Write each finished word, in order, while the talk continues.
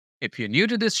If you're new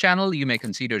to this channel, you may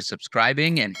consider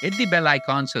subscribing and hit the bell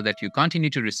icon so that you continue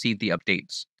to receive the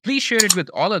updates. Please share it with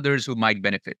all others who might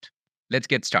benefit. Let's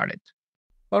get started.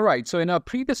 All right, so in our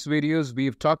previous videos,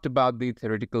 we've talked about the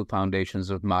theoretical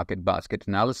foundations of market basket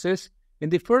analysis.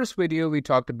 In the first video, we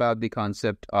talked about the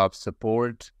concept of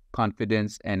support,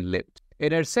 confidence, and lift.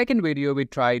 In our second video, we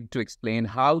tried to explain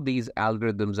how these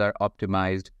algorithms are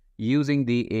optimized using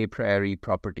the a priori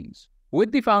properties.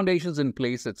 With the foundations in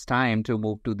place, it's time to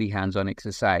move to the hands-on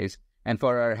exercise. And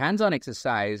for our hands-on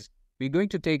exercise, we're going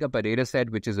to take up a dataset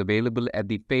which is available at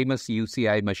the famous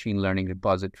UCI Machine Learning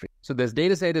Repository. So this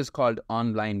dataset is called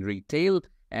Online Retail,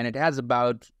 and it has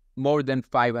about more than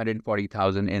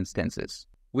 540,000 instances.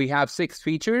 We have 6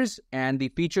 features, and the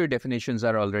feature definitions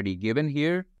are already given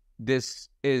here. This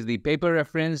is the paper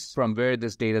reference from where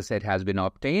this dataset has been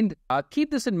obtained.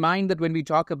 Keep this in mind that when we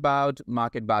talk about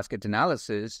market basket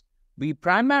analysis, we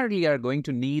primarily are going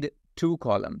to need 2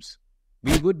 columns.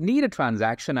 We would need a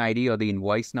transaction ID or the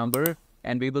invoice number,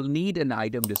 and we will need an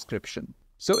item description.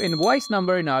 So invoice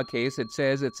number in our case, it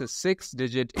says it's a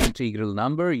 6-digit integral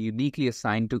number uniquely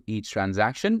assigned to each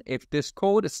transaction. If this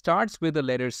code starts with the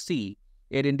letter C,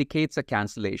 it indicates a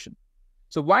cancellation.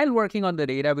 So while working on the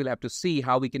data, we'll have to see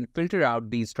how we can filter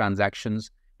out these transactions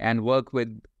and work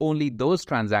with only those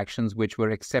transactions which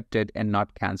were accepted and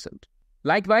not cancelled.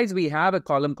 Likewise, we have a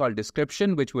column called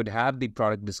description, which would have the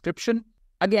product description.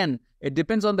 Again, it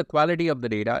depends on the quality of the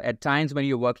data. At times when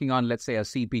you're working on, let's say, a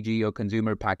CPG or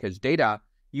consumer package data,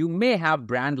 you may have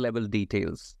brand level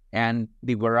details and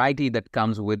the variety that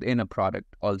comes within a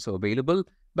product also available,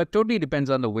 but totally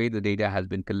depends on the way the data has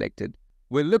been collected.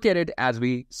 We'll look at it as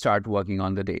we start working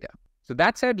on the data. So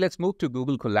that said, let's move to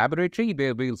Google Colaboratory,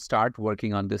 where we'll start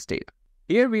working on this data.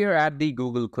 Here we are at the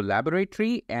Google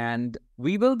Colaboratory, and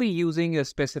we will be using a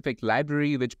specific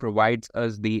library which provides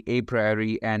us the a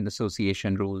priori and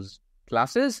association rules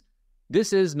classes.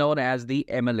 This is known as the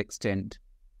ML extend.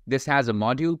 This has a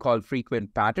module called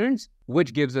frequent patterns,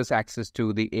 which gives us access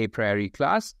to the a priori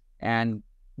class and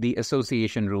the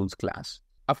association rules class.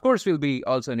 Of course, we'll be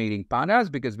also needing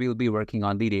pandas because we'll be working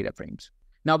on the data frames.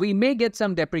 Now, we may get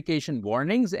some deprecation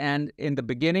warnings, and in the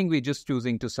beginning, we're just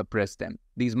choosing to suppress them.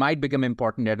 These might become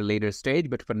important at a later stage,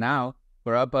 but for now,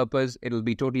 for our purpose, it'll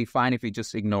be totally fine if we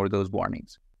just ignore those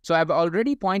warnings. So I've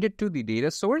already pointed to the data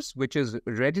source, which is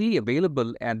readily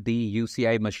available at the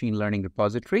UCI Machine Learning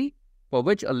Repository, for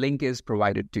which a link is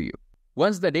provided to you.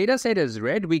 Once the data set is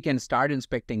read, we can start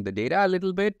inspecting the data a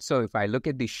little bit. So if I look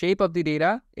at the shape of the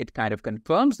data, it kind of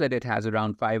confirms that it has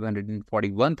around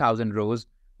 541,000 rows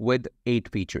with 8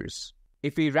 features.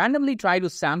 If we randomly try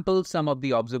to sample some of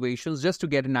the observations just to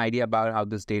get an idea about how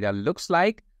this data looks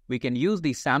like, we can use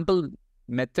the sample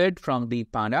method from the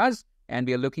pandas, and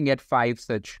we are looking at 5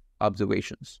 such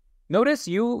observations. Notice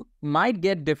you might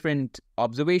get different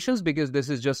observations because this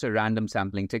is just a random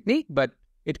sampling technique, but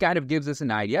it kind of gives us an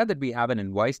idea that we have an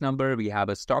invoice number, we have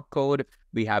a stock code,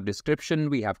 we have description,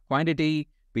 we have quantity,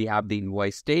 we have the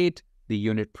invoice date, the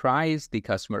unit price, the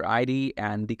customer ID,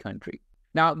 and the country.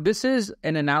 Now, this is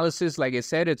an analysis, like I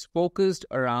said, it's focused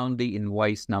around the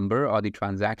invoice number or the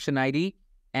transaction ID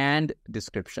and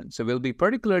description. So we'll be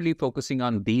particularly focusing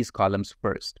on these columns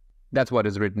first. That's what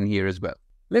is written here as well.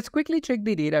 Let's quickly check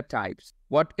the data types.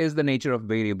 What is the nature of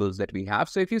variables that we have?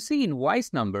 So if you see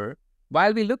invoice number,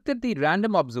 while we looked at the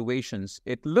random observations,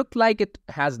 it looked like it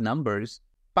has numbers.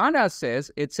 Pandas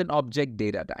says it's an object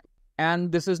data type.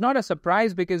 And this is not a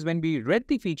surprise because when we read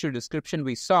the feature description,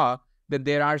 we saw that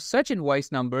there are such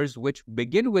invoice numbers which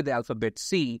begin with alphabet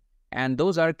C, and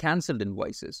those are cancelled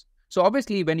invoices. So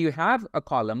obviously, when you have a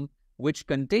column which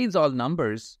contains all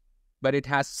numbers, but it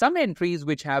has some entries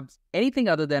which have anything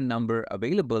other than number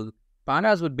available,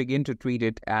 pandas would begin to treat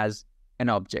it as an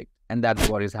object, and that's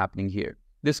what is happening here.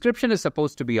 Description is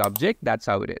supposed to be object, that's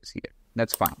how it is here.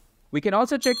 That's fine. We can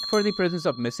also check for the presence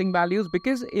of missing values,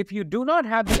 because if you do not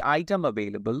have the item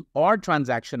available or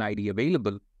transaction ID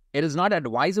available, it is not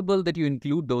advisable that you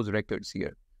include those records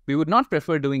here. We would not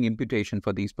prefer doing imputation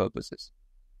for these purposes.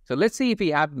 So let's see if we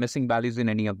have missing values in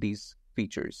any of these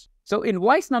features. So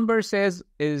invoice number says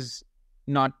is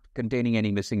not containing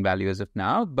any missing value as of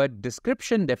now, but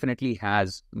description definitely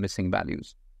has missing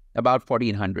values, about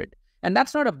 1,400. And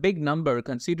that's not a big number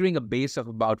considering a base of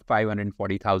about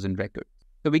 540,000 records.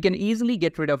 So we can easily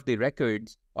get rid of the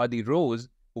records or the rows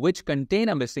which contain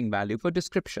a missing value for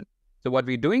description. So what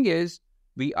we're doing is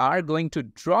we are going to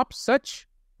drop such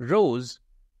rows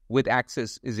with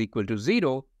access is equal to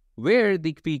 0 where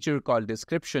the feature called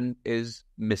description is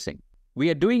missing. We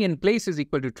are doing in place is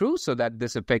equal to true so that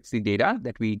this affects the data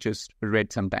that we just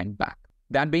read some time back.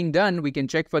 That being done, we can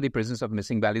check for the presence of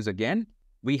missing values again.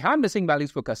 We have missing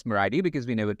values for customer ID because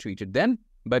we never treated them.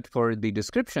 But for the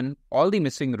description, all the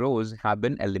missing rows have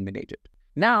been eliminated.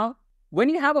 Now, when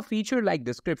you have a feature like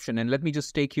description, and let me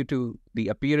just take you to the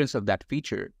appearance of that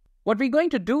feature, what we're going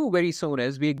to do very soon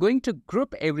is we're going to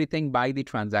group everything by the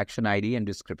transaction ID and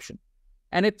description.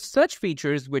 And if such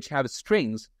features which have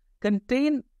strings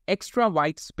contain extra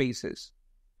white spaces,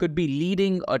 could be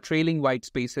leading or trailing white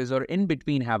spaces or in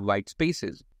between have white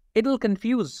spaces, it'll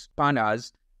confuse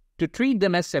pandas to treat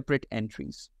them as separate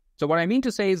entries. So what I mean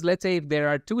to say is, let's say if there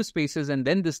are two spaces and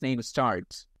then this name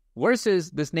starts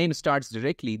versus this name starts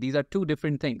directly, these are two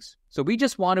different things. So we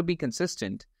just want to be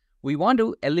consistent. We want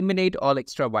to eliminate all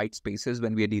extra white spaces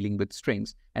when we are dealing with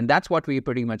strings. And that's what we are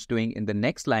pretty much doing in the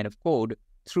next line of code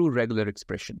through regular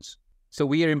expressions. So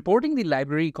we are importing the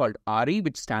library called RE,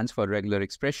 which stands for regular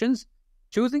expressions,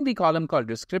 choosing the column called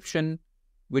description,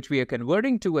 which we are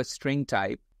converting to a string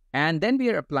type, and then we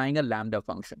are applying a lambda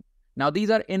function. Now, these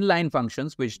are inline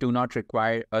functions which do not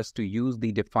require us to use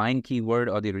the define keyword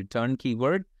or the return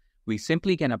keyword. We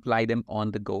simply can apply them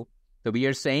on the go. So we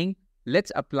are saying,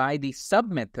 let's apply the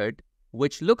sub method,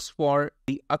 which looks for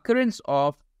the occurrence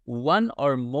of one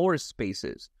or more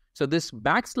spaces. So this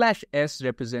 \s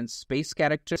represents space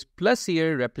characters, plus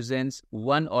here represents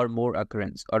one or more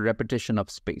occurrence or repetition of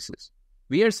spaces.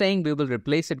 We are saying we will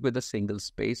replace it with a single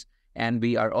space, and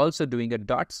we are also doing a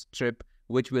dot strip,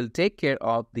 which will take care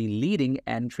of the leading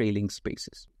and trailing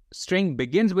spaces. String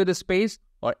begins with a space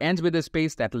or ends with a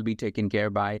space, that will be taken care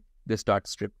by this dot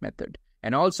strip method.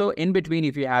 And also in between,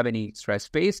 if you have any extra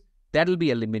space, that will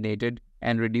be eliminated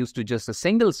and reduced to just a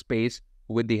single space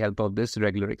with the help of this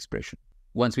regular expression.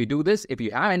 Once we do this, if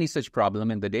you have any such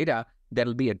problem in the data, that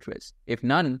will be addressed. If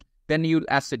none, then you'll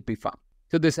ask it be found.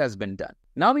 So this has been done.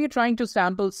 Now we are trying to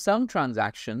sample some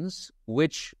transactions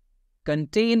which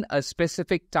contain a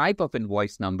specific type of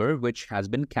invoice number which has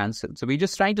been cancelled. So we're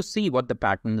just trying to see what the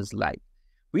pattern is like.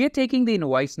 We are taking the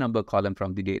invoice number column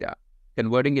from the data,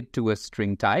 converting it to a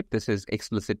string type. This is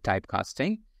explicit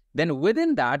typecasting. Then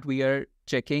within that, we are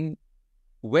checking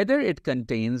whether it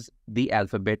contains the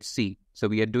alphabet C. So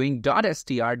we are doing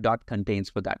 .str.contains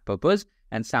for that purpose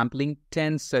and sampling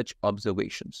 10 such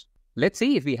observations. Let's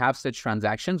see if we have such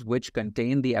transactions which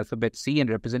contain the alphabet C and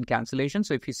represent cancellation.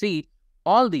 So if you see,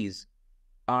 all these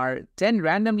are 10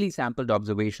 randomly sampled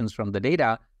observations from the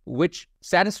data which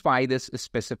satisfy this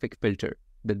specific filter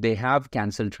that they have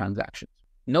cancelled transactions.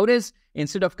 Notice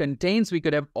instead of contains, we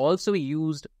could have also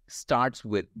used starts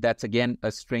with. That's again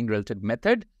a string related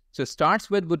method. So starts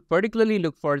with would particularly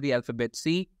look for the alphabet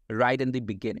C right in the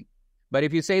beginning. But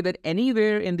if you say that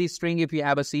anywhere in the string, if you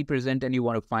have a C present and you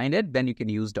want to find it, then you can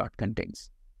use .contains.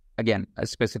 Again, a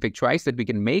specific choice that we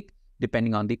can make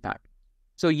depending on the pattern.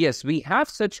 So yes, we have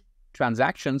such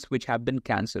transactions which have been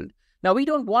cancelled. Now, we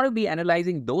don't want to be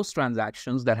analyzing those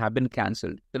transactions that have been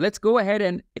cancelled. So let's go ahead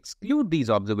and exclude these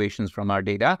observations from our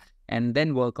data and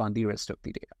then work on the rest of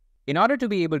the data. In order to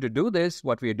be able to do this,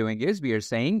 what we are doing is we are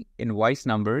saying invoice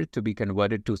number to be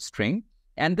converted to string.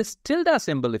 And this tilde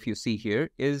symbol, if you see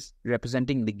here, is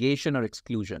representing negation or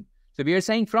exclusion. So we are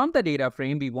saying from the data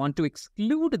frame, we want to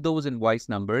exclude those invoice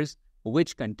numbers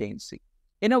which contain C.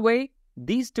 In a way,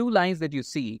 these two lines that you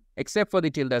see, except for the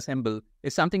tilde symbol,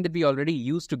 is something that we already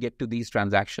used to get to these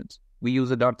transactions. We use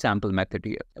a .sample method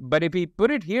here. But if we put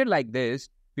it here like this,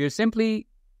 we are simply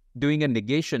doing a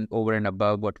negation over and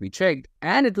above what we checked,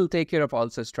 and it will take care of all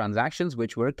such transactions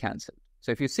which were cancelled.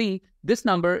 So if you see, this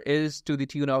number is to the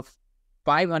tune of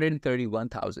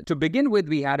 531,000. To begin with,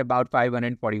 we had about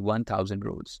 541,000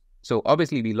 rows. So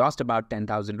obviously, we lost about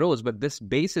 10,000 rows, but this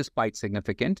base is quite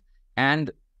significant,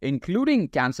 and including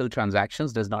cancelled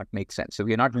transactions does not make sense. So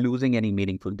we are not losing any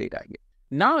meaningful data here.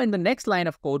 Now, in the next line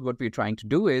of code, what we're trying to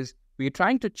do is we're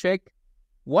trying to check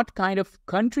what kind of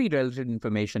country-related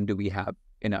information do we have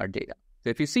in our data.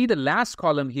 So if you see the last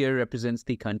column here represents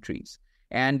the countries.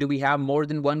 And do we have more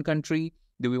than one country?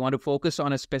 Do we want to focus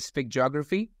on a specific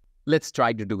geography? Let's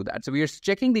try to do that. So we are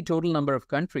checking the total number of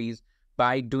countries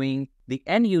by doing the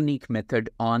nUnique method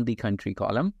on the country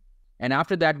column. And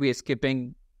after that, we are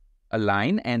skipping a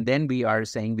line, and then we are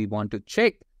saying we want to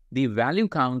check the value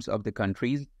counts of the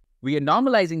countries. We are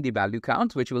normalizing the value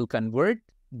counts, which will convert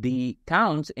the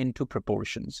counts into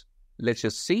proportions. Let's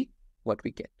just see what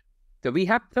we get. So we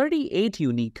have 38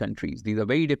 unique countries. These are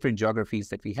very different geographies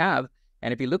that we have.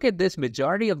 And if you look at this,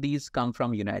 majority of these come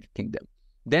from United Kingdom.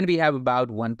 Then we have about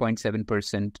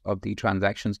 1.7% of the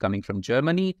transactions coming from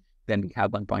Germany. Then we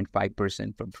have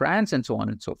 1.5% from France, and so on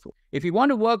and so forth. If you want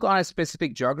to work on a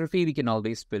specific geography, we can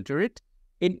always filter it.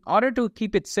 In order to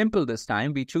keep it simple this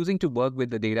time, we're choosing to work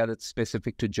with the data that's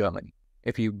specific to Germany.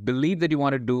 If you believe that you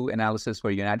want to do analysis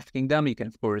for United Kingdom, you can,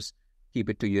 of course, keep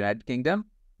it to United Kingdom.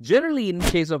 Generally, in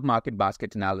case of market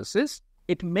basket analysis,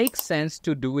 it makes sense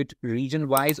to do it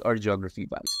region-wise or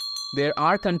geography-wise. There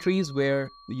are countries where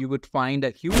you would find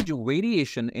a huge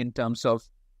variation in terms of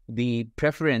the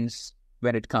preference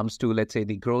when it comes to, let's say,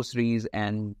 the groceries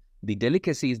and the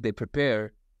delicacies they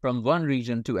prepare from one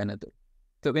region to another.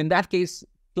 So in that case,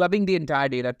 clubbing the entire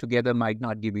data together might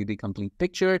not give you the complete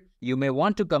picture. You may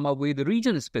want to come up with a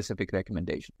region-specific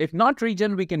recommendation. If not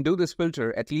region, we can do this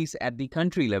filter at least at the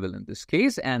country level in this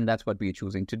case, and that's what we're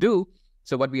choosing to do.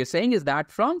 So what we are saying is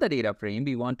that from the data frame,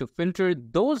 we want to filter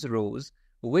those rows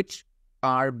which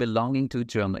are belonging to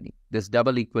Germany. This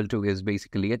double equal to is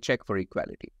basically a check for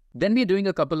equality. Then we're doing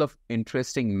a couple of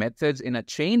interesting methods in a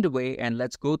chained way, and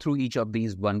let's go through each of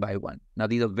these one by one. Now,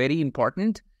 these are very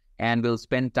important, and we'll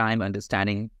spend time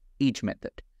understanding each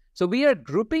method. So we are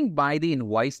grouping by the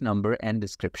invoice number and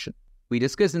description. We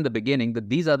discussed in the beginning that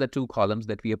these are the two columns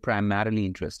that we are primarily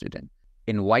interested in.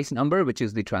 Invoice number, which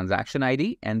is the transaction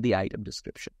ID, and the item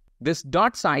description. This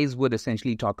dot size would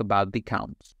essentially talk about the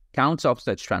counts of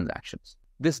such transactions.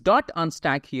 This dot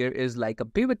unstack here is like a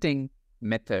pivoting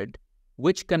method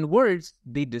which converts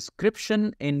the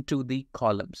description into the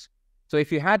columns. So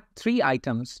if you had 3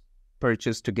 items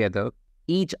purchased together,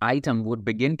 each item would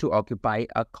begin to occupy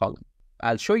a column.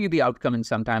 I'll show you the outcome in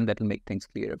some time that will make things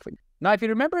clearer for you. Now, if you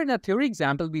remember in a theory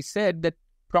example, we said that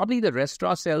probably the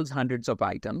restaurant sells hundreds of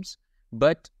items,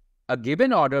 but a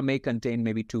given order may contain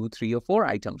maybe 2, 3, or 4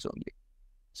 items only.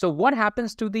 So what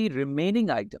happens to the remaining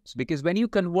items? Because when you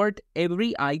convert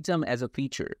every item as a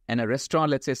feature, and a restaurant,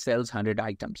 let's say, sells 100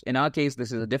 items. In our case,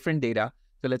 this is a different data.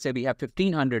 So let's say we have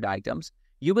 1,500 items.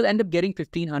 You will end up getting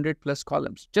 1,500 plus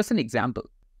columns. Just an example.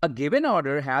 A given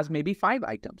order has maybe 5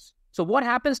 items. So what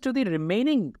happens to the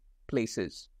remaining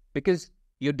places? Because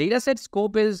your dataset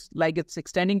scope is like it's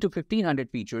extending to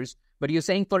 1,500 features, but you're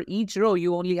saying for each row,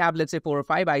 you only have, let's say, 4 or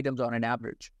 5 items on an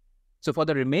average. So for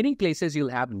the remaining places, you'll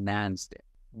have nans there.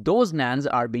 Those nans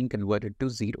are being converted to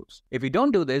zeros. If you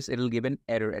don't do this, it'll give an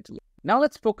error at least. Now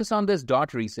let's focus on this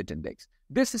dot reset index.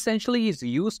 This essentially is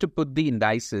used to put the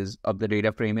indices of the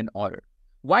data frame in order.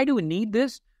 Why do we need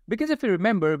this? Because if you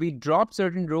remember, we dropped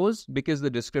certain rows because the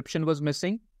description was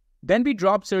missing. Then we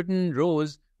dropped certain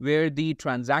rows where the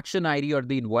transaction ID or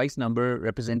the invoice number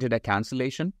represented a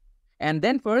cancellation. And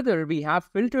then further, we have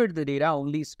filtered the data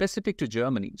only specific to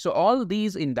Germany. So all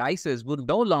these indices will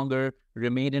no longer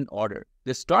remain in order.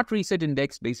 This dot reset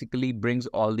index basically brings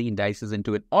all the indices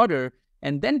into an order,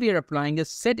 and then we are applying a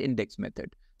set index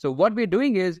method. So what we're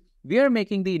doing is we are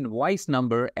making the invoice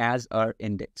number as our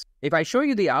index. If I show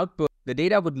you the output, the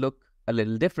data would look a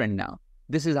little different now.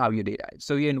 This is how your data is.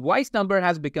 So your invoice number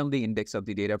has become the index of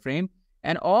the data frame,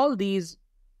 and all these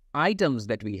items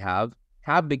that we have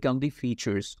become the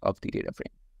features of the data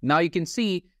frame. Now you can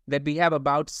see that we have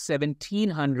about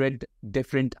 1,700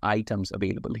 different items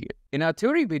available here. In our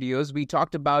theory videos, we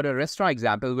talked about a restaurant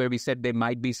example where we said they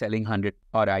might be selling 100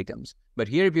 odd items. But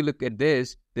here, if you look at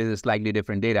this is slightly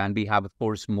different data, and we have, of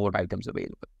course, more items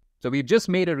available. So we've just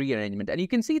made a rearrangement, and you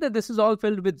can see that this is all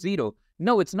filled with 0.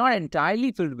 No, it's not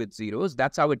entirely filled with zeros.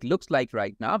 That's how it looks like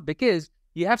right now, because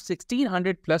you have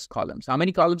 1,600 plus columns. How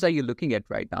many columns are you looking at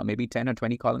right now? Maybe 10 or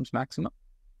 20 columns maximum.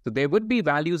 So there would be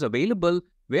values available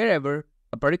wherever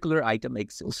a particular item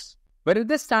exists. But at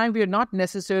this time, we are not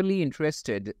necessarily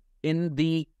interested in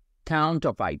the count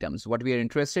of items. What we are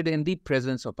interested in the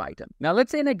presence of item. Now,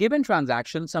 let's say in a given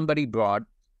transaction, somebody brought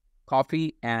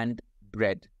coffee and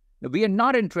bread. Now, we are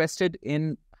not interested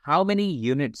in how many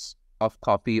units of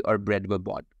coffee or bread were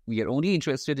bought. We are only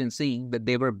interested in seeing that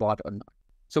they were bought or not.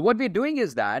 So what we're doing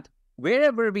is that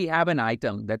wherever we have an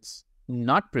item that's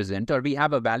not present, or we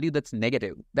have a value that's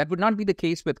negative, that would not be the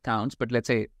case with counts, but let's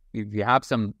say if you have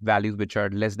some values which are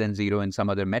less than 0 in some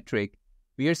other metric,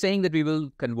 we are saying that we will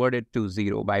convert it to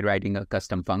 0 by writing a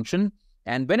custom function.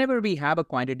 And whenever we have a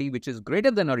quantity which is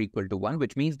greater than or equal to 1,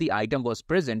 which means the item was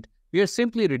present, we are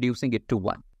simply reducing it to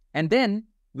 1. And then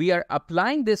we are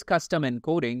applying this custom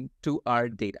encoding to our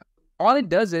data. All it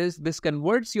does is this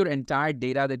converts your entire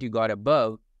data that you got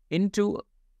above into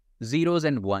zeros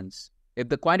and ones. If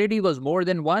the quantity was more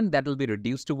than 1, that will be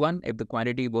reduced to 1. If the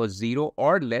quantity was 0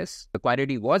 or less, the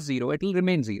quantity was 0, it will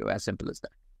remain 0, as simple as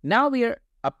that. Now we are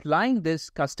applying this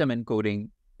custom encoding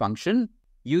function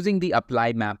using the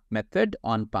apply map method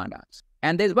on pandas.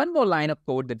 And there's one more line of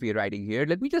code that we're writing here.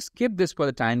 Let me just skip this for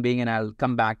the time being, and I'll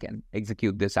come back and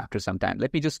execute this after some time.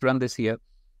 Let me just run this here,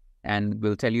 and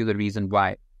we'll tell you the reason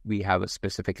why we have a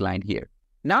specific line here.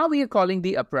 Now we are calling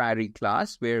the a priori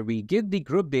class, where we give the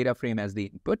group data frame as the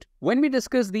input. When we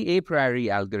discuss the a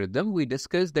priori algorithm, we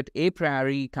discuss that a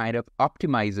priori kind of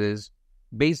optimizes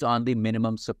based on the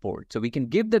minimum support. So we can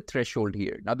give the threshold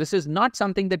here. Now, this is not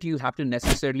something that you have to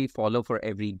necessarily follow for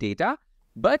every data,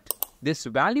 but this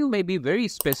value may be very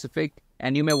specific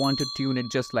and you may want to tune it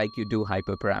just like you do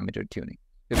hyperparameter tuning.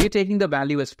 If we're taking the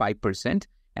value as 5%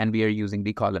 and we are using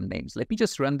the column names, let me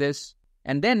just run this.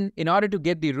 And then in order to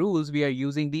get the rules, we are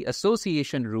using the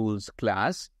association rules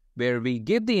class where we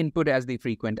give the input as the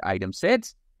frequent item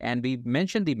sets and we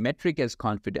mention the metric as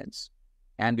confidence.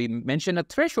 And we mention a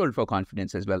threshold for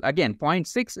confidence as well. Again,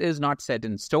 0.6 is not set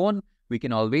in stone. We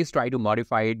can always try to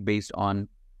modify it based on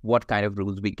what kind of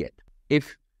rules we get.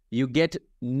 If you get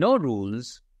no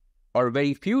rules or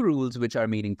very few rules which are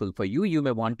meaningful for you, you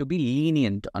may want to be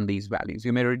lenient on these values.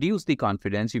 You may reduce the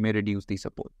confidence, you may reduce the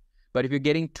support. But if you're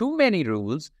getting too many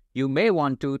rules, you may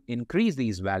want to increase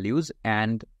these values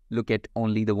and look at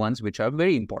only the ones which are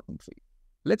very important for you.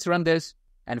 Let's run this.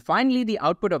 And finally, the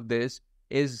output of this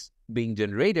is being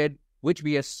generated, which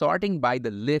we are sorting by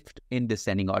the lift in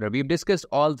descending order. We've discussed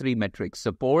all three metrics: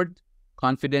 support,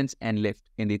 confidence, and lift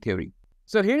in the theory.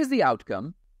 So here's the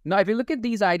outcome. Now, if you look at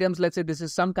these items, let's say this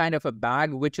is some kind of a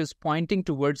bag which is pointing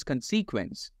towards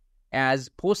consequence as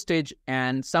postage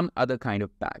and some other kind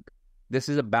of bag. This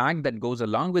is a bag that goes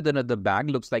along with another bag.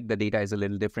 Looks like the data is a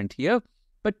little different here,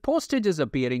 but postage is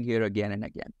appearing here again and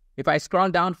again. If I scroll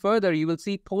down further, you will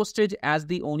see postage as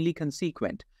the only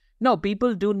consequent. No,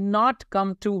 people do not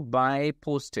come to buy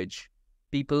postage.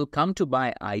 People come to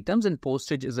buy items, and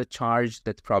postage is a charge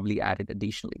that's probably added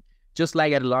additionally. Just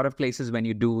like at a lot of places when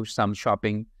you do some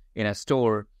shopping in a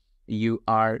store, you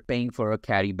are paying for a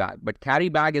carry bag. But carry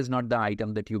bag is not the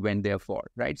item that you went there for,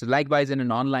 right? So likewise, in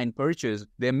an online purchase,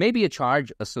 there may be a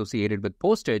charge associated with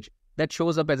postage that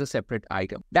shows up as a separate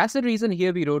item. That's the reason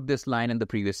here we wrote this line in the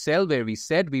previous cell where we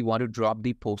said we want to drop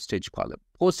the postage column.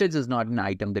 Postage is not an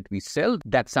item that we sell.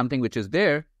 That's something which is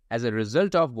there as a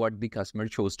result of what the customer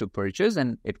chose to purchase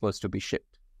and it was to be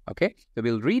shipped. Okay, so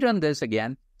we'll rerun this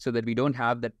again so that we don't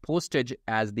have that postage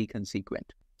as the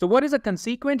consequent. So what is a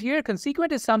consequent here?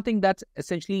 Consequent is something that's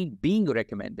essentially being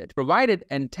recommended, provided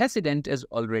antecedent is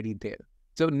already there.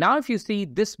 So now if you see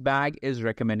this bag is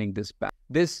recommending this bag,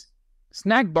 this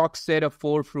snack box set of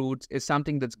 4 fruits is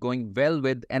something that's going well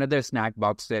with another snack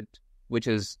box set, which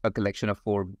is a collection of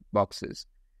 4 boxes.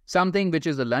 Something which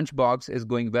is a lunch box is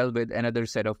going well with another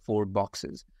set of 4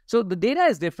 boxes. So the data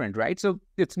is different, right? So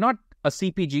it's not a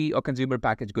CPG or consumer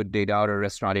packaged good data or a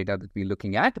restaurant data that we're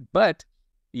looking at, but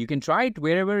you can try it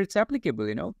wherever it's applicable,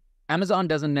 you know. Amazon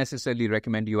doesn't necessarily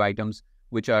recommend you items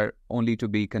which are only to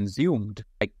be consumed,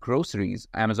 like groceries.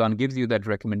 Amazon gives you that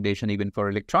recommendation even for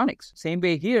electronics. Same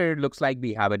way here, looks like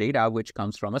we have a data which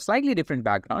comes from a slightly different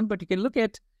background, but you can look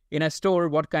at in a store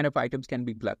what kind of items can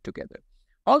be plugged together.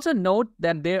 Also note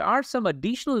that there are some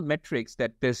additional metrics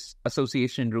that this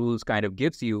association rules kind of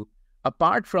gives you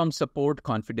apart from support,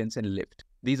 confidence, and lift.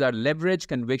 These are leverage,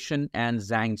 conviction, and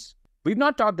Zhang's. We've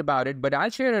not talked about it, but I'll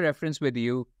share a reference with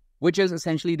you, which is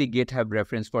essentially the GitHub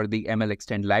reference for the ML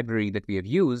extend library that we have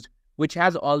used, which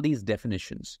has all these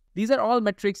definitions. These are all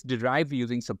metrics derived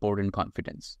using support and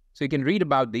confidence. So you can read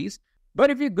about these, but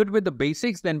if you're good with the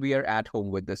basics, then we are at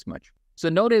home with this much. So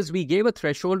notice we gave a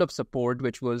threshold of support,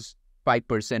 which was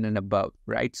 5% and above,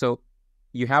 right? So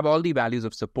you have all the values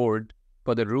of support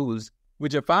for the rules,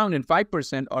 which are found in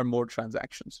 5% or more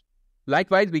transactions.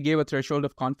 Likewise, we gave a threshold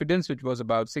of confidence, which was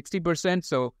about 60%.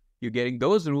 So you're getting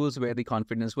those rules where the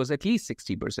confidence was at least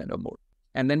 60% or more.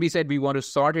 And then we said we want to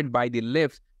sort it by the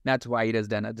lift. That's why it has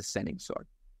done a descending sort.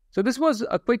 So this was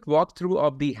a quick walkthrough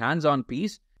of the hands-on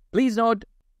piece. Please note,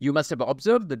 you must have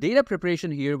observed the data preparation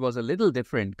here was a little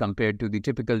different compared to the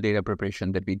typical data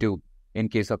preparation that we do in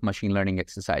case of machine learning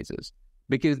exercises,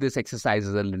 because this exercise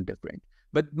is a little different.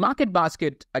 But market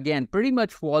basket, again, pretty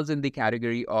much falls in the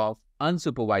category of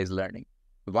unsupervised learning.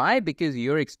 Why? Because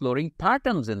you're exploring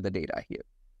patterns in the data here.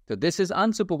 So this is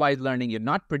unsupervised learning. You're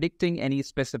not predicting any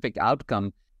specific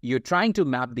outcome. You're trying to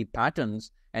map the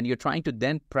patterns and you're trying to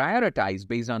then prioritize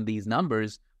based on these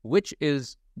numbers, which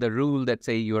is the rule that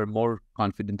say you're more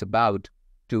confident about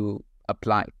to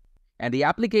apply. And the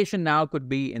application now could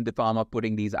be in the form of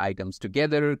putting these items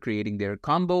together, creating their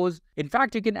combos. In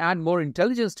fact, you can add more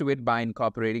intelligence to it by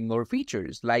incorporating more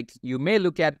features. Like you may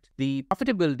look at the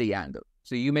profitability angle.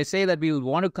 So you may say that we will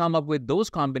want to come up with those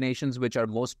combinations which are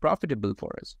most profitable for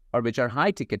us or which are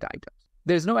high ticket items.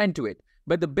 There's no end to it.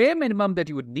 But the bare minimum that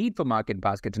you would need for market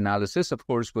basket analysis, of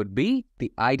course, would be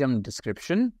the item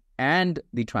description and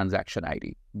the transaction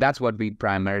ID. That's what we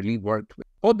primarily worked with.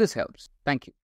 Hope this helps. Thank you.